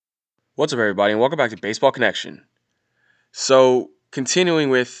What's up, everybody, and welcome back to Baseball Connection. So, continuing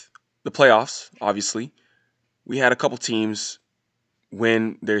with the playoffs, obviously, we had a couple teams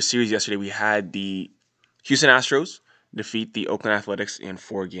win their series yesterday. We had the Houston Astros defeat the Oakland Athletics in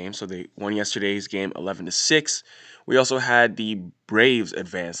 4 games, so they won yesterday's game 11-6. We also had the Braves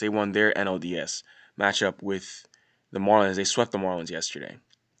advance; they won their NLDS matchup with the Marlins. They swept the Marlins yesterday,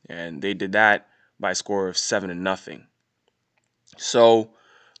 and they did that by a score of 7-0. So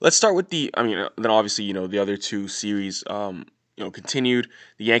let's start with then obviously, the other two series, continued.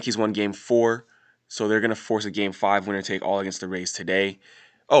 The Yankees won game four, so they're going to force a game five winner take all against the Rays today.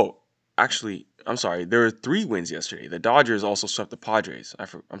 Oh, actually, I'm sorry. There were 3 wins yesterday. The Dodgers also swept the Padres.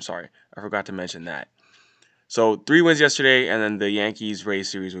 I'm sorry. I forgot to mention that. So 3 wins yesterday, and then the Yankees Rays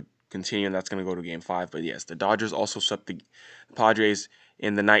series would continue, and that's going to go to game five. But yes, the Dodgers also swept the Padres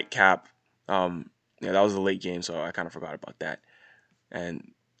in the nightcap. Yeah, that was a late game, so I kind of forgot about that,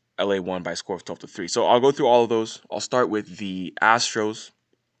 and LA won by a score of 12-3. So I'll go through all of those. I'll start with the Astros.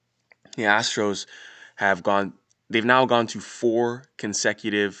 The Astros have gone. They've now gone to 4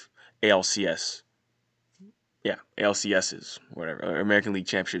 consecutive ALCS. Yeah, ALCSs, whatever, American League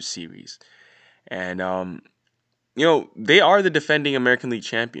Championship Series, and they are the defending American League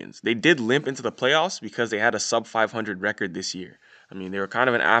champions. They did limp into the playoffs because they had a sub 500 record this year. I mean, they were kind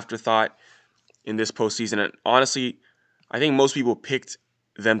of an afterthought in this postseason. And honestly, I think most people picked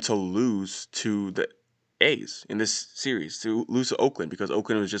them to lose to the A's in this series, to lose to Oakland, because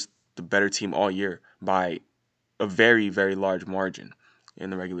Oakland was just the better team all year by a very, very large margin. In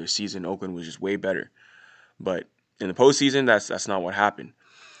the regular season, Oakland was just way better. But in the postseason, that's not what happened.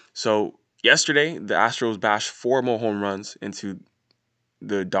 So yesterday, the Astros bashed 4 more home runs into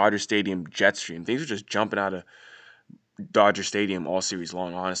the Dodger Stadium jet stream. Things were just jumping out of Dodger Stadium all series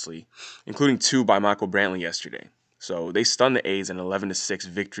long, honestly, including 2 by Michael Brantley yesterday. So they stunned the A's in an 11-6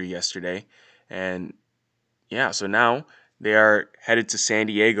 victory yesterday. And yeah, so now they are headed to San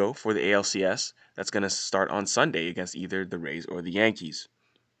Diego for the ALCS. That's going to start on Sunday against either the Rays or the Yankees.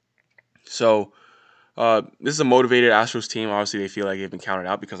 So this is a motivated Astros team. Obviously, they feel like they've been counted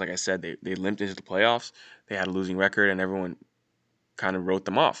out because, like I said, they limped into the playoffs. They had a losing record, and everyone kind of wrote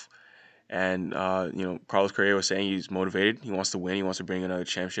them off. And Carlos Correa was saying he's motivated. He wants to win. He wants to bring another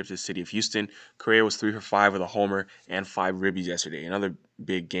championship to the city of Houston. Correa was 3 for 5 with a homer and 5 ribbies yesterday. Another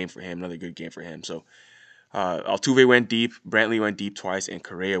big game for him. Another good game for him. So Altuve went deep, Brantley went deep twice, and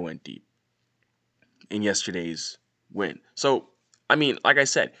Correa went deep in yesterday's win. So I mean, like I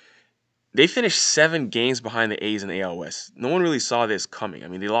said, they finished 7 games behind the A's in the AL West. No one really saw this coming. I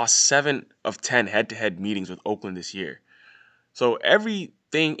mean, they lost 7 of 10 head-to-head meetings with Oakland this year. So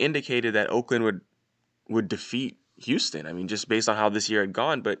everything indicated that Oakland would defeat Houston. I mean, just based on how this year had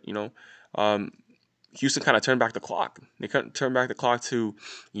gone. But um, Houston kind of turned back the clock. They turned back the clock to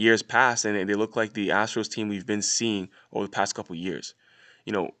years past, and they look like the Astros team we've been seeing over the past couple of years.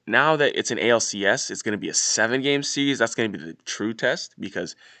 Now that it's an ALCS, it's going to be a 7 game series. That's going to be the true test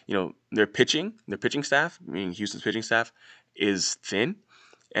because their pitching staff, meaning Houston's pitching staff, is thin,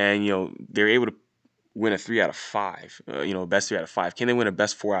 and they're able to win a 3 out of 5. Best 3 out of 5. Can they win a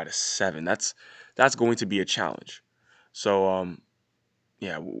best 4 out of 7? That's going to be a challenge. So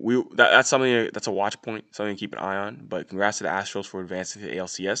yeah, that's something that's a watch point, something to keep an eye on. But congrats to the Astros for advancing to the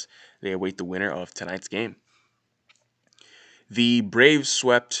ALCS. They await the winner of tonight's game. The Braves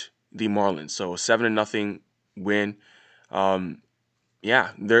swept the Marlins, so a 7-0 win. Yeah,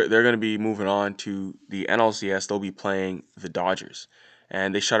 they're going to be moving on to the NLCS. They'll be playing the Dodgers,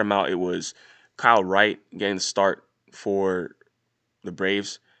 and they shut them out. It was Kyle Wright getting the start for the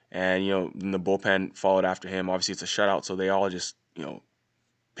Braves, and then the bullpen followed after him. Obviously, it's a shutout, so they all just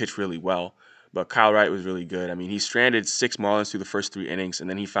pitched really well. But Kyle Wright was really good. I mean, he stranded 6 Marlins through the first 3 innings, and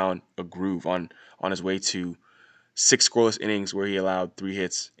then he found a groove on his way to 6 scoreless innings where he allowed 3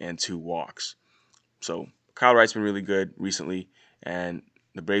 hits and 2 walks. So Kyle Wright's been really good recently, and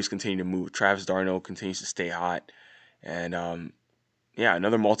the Braves continue to move. Travis d'Arnaud continues to stay hot, and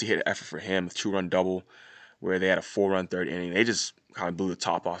another multi-hit effort for him, a 2-run double where they had a 4-run third inning. They just kind of blew the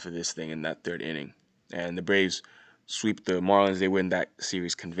top off of this thing in that third inning, and the Braves sweep the Marlins. They win that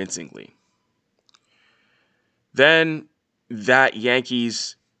series convincingly. Then that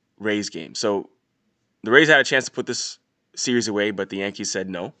Yankees Rays game. So the Rays had a chance to put this series away, but the Yankees said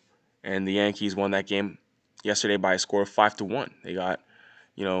no, and the Yankees won that game yesterday by a score of 5-1. They got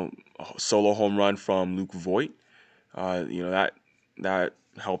a solo home run from Luke Voit. That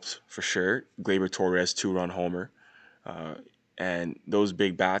helped for sure. Gleyber Torres 2-run homer, and those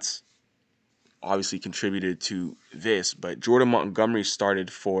big bats obviously contributed to this. But Jordan Montgomery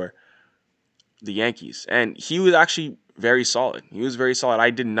started for the Yankees, and he was actually very solid. He was very solid.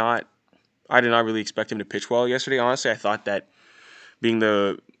 I did not I did not really expect him to pitch well yesterday. Honestly, I thought that being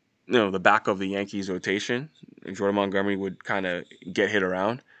the back of the Yankees rotation, Jordan Montgomery would kind of get hit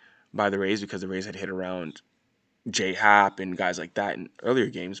around by the Rays because the Rays had hit around J Happ and guys like that in earlier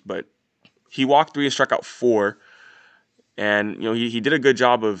games. But he walked 3 and struck out 4, and he did a good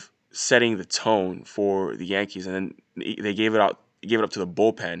job of setting the tone for the Yankees. And then they gave it up to the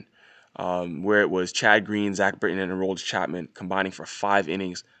bullpen, where it was Chad Green, Zach Britton, and Aroldis Chapman combining for 5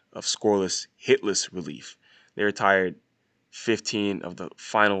 innings of scoreless, hitless relief. They retired 15 of the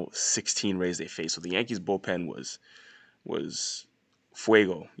final 16 Rays they faced. So the Yankees bullpen was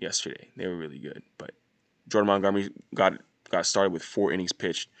fuego yesterday. They were really good. But Jordan Montgomery got started with 4 innings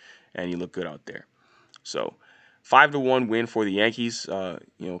pitched, and he looked good out there. So 5-1 win for the Yankees. A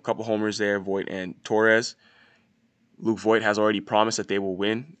couple homers there, Voit and Torres. Luke Voit has already promised that they will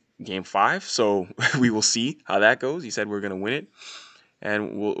win Game 5, so we will see how that goes. He said we're going to win it,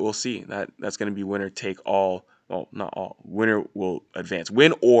 and we'll see. That's going to be winner take all. Well, not all. Winner will advance.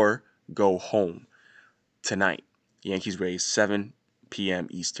 Win or go home tonight. Yankees Rays 7 p.m.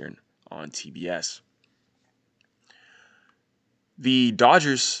 Eastern on TBS. The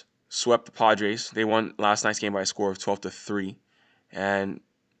Dodgers swept the Padres. They won last night's game by a score of 12-3, and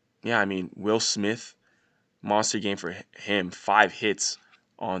yeah, I mean Will Smith, monster game for him. 5 hits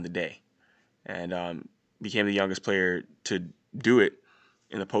on the day, and became the youngest player to do it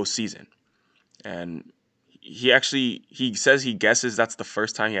in the postseason. And he says he guesses that's the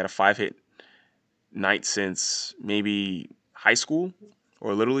first time he had a 5-hit night since maybe high school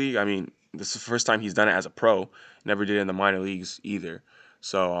or Little League. I mean, this is the first time he's done it as a pro. Never did it in the minor leagues either.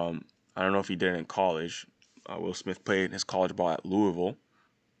 So I don't know if he did it in college. Will Smith played his college ball at Louisville,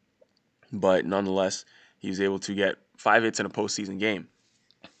 but nonetheless, he was able to get 5 hits in a postseason game.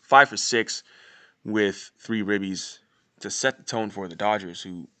 5 for 6 with 3 ribbies to set the tone for the Dodgers,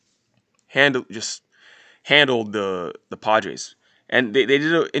 who handled the Padres. And they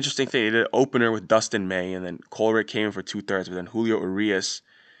did an interesting thing. They did an opener with Dustin May, and then Colrick came in for 2/3, but then Julio Urias,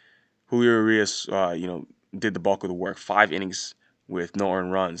 did the bulk of the work. 5 innings with no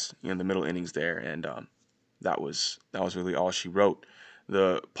earned runs in the middle innings there, and that was really all she wrote.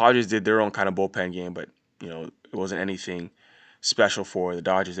 The Padres did their own kind of bullpen game, but it wasn't anything special for the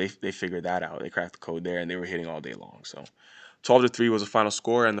Dodgers. They figured that out. They cracked the code there, and they were hitting all day long. So 12-3 was the final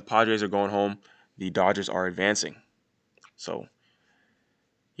score, and the Padres are going home. The Dodgers are advancing. So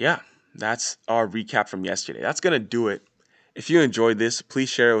yeah, that's our recap from yesterday. That's gonna do it. If you enjoyed this, please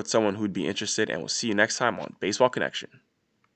share it with someone who'd be interested, and we'll see you next time on Baseball Connection.